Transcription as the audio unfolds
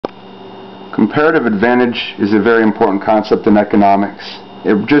Comparative advantage is a very important concept in economics.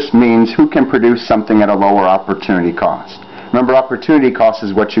 It just means who can produce something at a lower opportunity cost. Remember, opportunity cost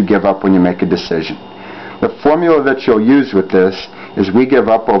is what you give up when you make a decision. The formula that you'll use with this is we give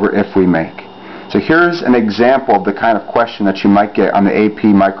up over if we make. So here's an example of the kind of question that you might get on the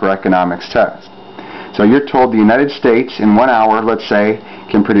AP Microeconomics test. So you're told the United States in 1 hour, let's say,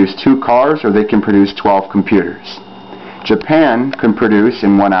 can produce 2 cars or they can produce 12 computers. Japan can produce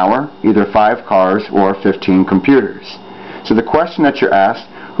in 1 hour either 5 cars or 15 computers. So the question that you're asked,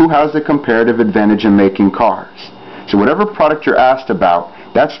 who has the comparative advantage in making cars? So whatever product you're asked about,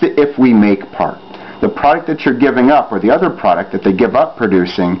 that's the if we make part. The product that you're giving up, or the other product that they give up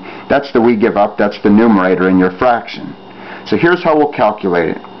producing, that's the we give up, that's the numerator in your fraction. So here's how we'll calculate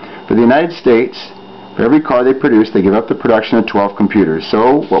it. For the United States, for every car they produce, they give up the production of 12 computers.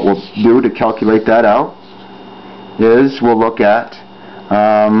 So what we'll do to calculate that out is we'll look at,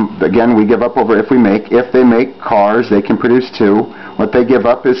 again, we give up over if we make. If they make cars, they can produce 2. What they give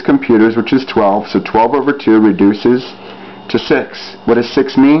up is computers, which is 12. So 12 over 2 reduces to 6. What does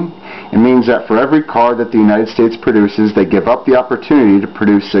 6 mean? It means that for every car that the United States produces, they give up the opportunity to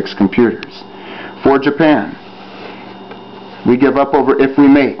produce 6 computers. For Japan, we give up over if we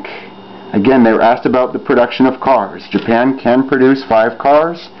make. Again, they were asked about the production of cars. Japan can produce 5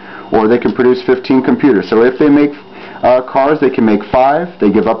 cars, or they can produce 15 computers. So if they make cars, they can make 5.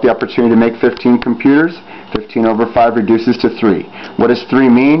 They give up the opportunity to make 15 computers. 15 over 5 reduces to 3. What does 3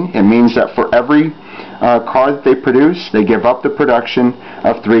 mean? It means that for every car that they produce, they give up the production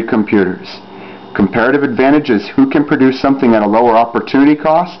of 3 computers. Comparative advantage is who can produce something at a lower opportunity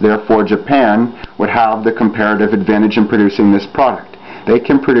cost. Therefore, Japan would have the comparative advantage in producing this product. They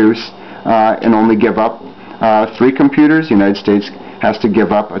can produce and only give up 3 computers. The United States has to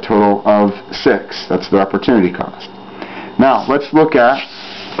give up a total of 6. That's their opportunity cost. Now, let's look at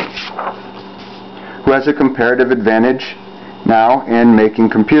who has a comparative advantage now in making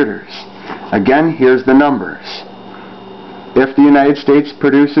computers. Again, here's the numbers. If the United States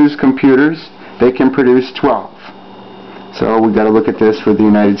produces computers, they can produce 12. So we've got to look at this for the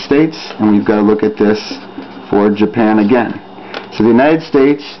United States, and we've got to look at this for Japan again. So the United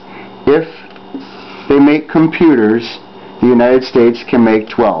States, if they make computers, the United States can make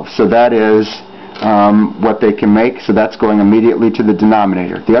 12. So that is what they can make. So that's going immediately to the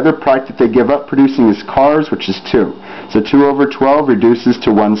denominator. The other product that they give up producing is cars, which is 2. So 2 over 12 reduces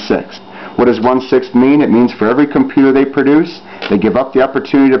to 1/6. What does 1/6 mean? It means for every computer they produce, they give up the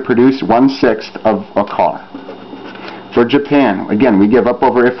opportunity to produce 1/6 of a car. For Japan, again, we give up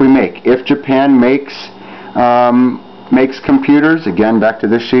over if we make. If Japan makes computers, again, back to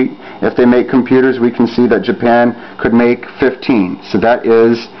this sheet, if they make computers, we can see that Japan could make 15. So that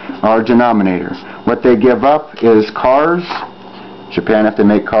is our denominator. What they give up is cars. Japan, if they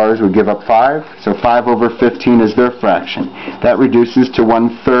make cars, would give up 5. So 5 over 15 is their fraction. That reduces to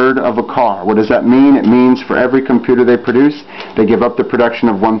 1/3 of a car. What does that mean? It means for every computer they produce, they give up the production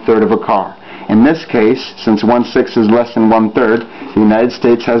of 1/3 of a car. In this case, since 1/6 is less than 1/3, the United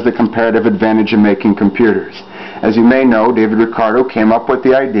States has the comparative advantage in making computers. As you may know, David Ricardo came up with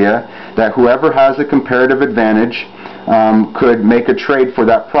the idea that whoever has a comparative advantage could make a trade for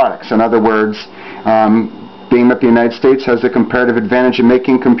that product. So in other words, being that the United States has a comparative advantage in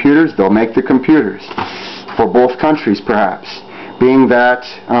making computers, they'll make the computers for both countries perhaps. Being that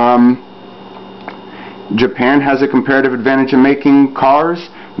Japan has a comparative advantage in making cars,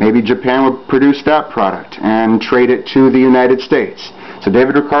 maybe Japan would produce that product and trade it to the United States. So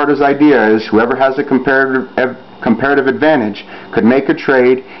David Ricardo's idea is whoever has a comparative advantage could make a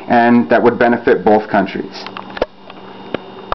trade, and that would benefit both countries.